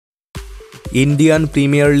Indian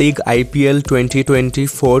Premier League IPL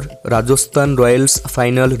 2024 Rajasthan Royals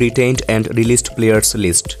final retained and released players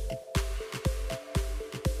list.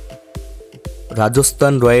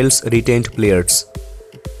 Rajasthan Royals retained players.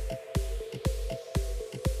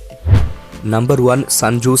 Number 1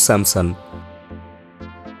 Sanju Samson.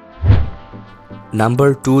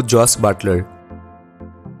 Number 2 Buttler.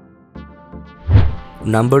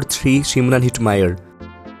 Number 3 Shimron Hetmyer.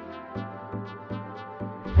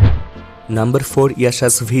 Number 4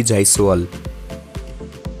 Yashasvi Jaiswal.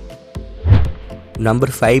 Number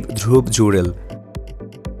 5 Dhruv Jurel.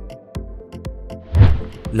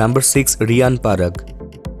 Number 6 Riyan Parag.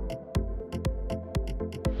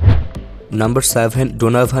 Number 7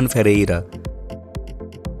 Donovan Ferreira.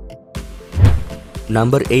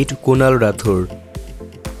 Number 8 Kunal Rathore.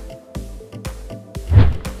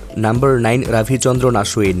 Number 9 Ravichandran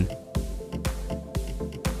Ashwin.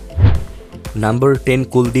 Number 10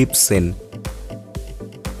 Kuldeep Sen.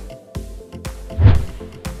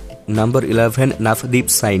 Number 11 Navdeep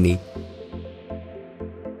Saini.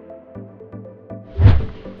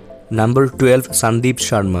 Number 12 Sandeep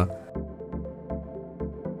Sharma.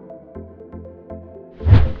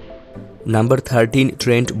 Number 13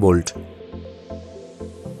 Trent Boult.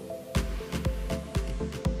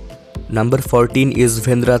 Number 14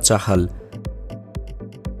 Yuzvendra Chahal.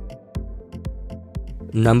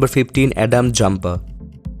 Number 15 Zampa.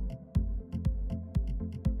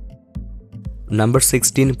 Number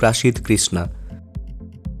 16 Prasidh Krishna.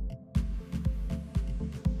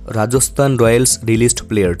 Rajasthan Royals released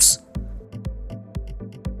players.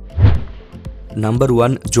 Number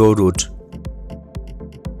 1 Jurel.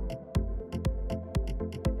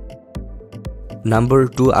 Number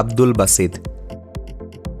 2 Abdul Prasidh.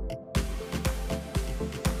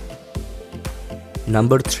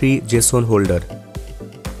 Number 3 Jaiswal.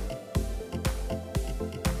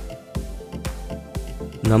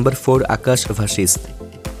 Number 4 Ashwin.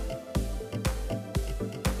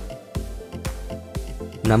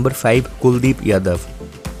 Number 5 Kuldeep Yadav.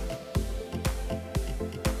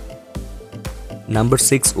 Number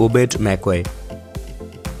 6 McCoy.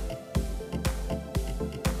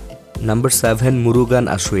 Number 7 Murugan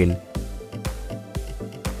Ashwin.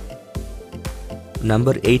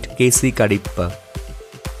 Number 8 KC Kadippa.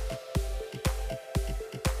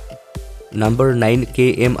 Number 9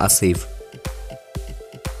 KM Asif.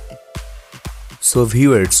 So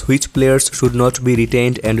viewers, which players should not be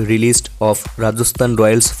retained and released of Rajasthan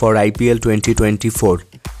Royals for IPL 2024?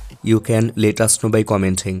 You can let us know by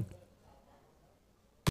commenting.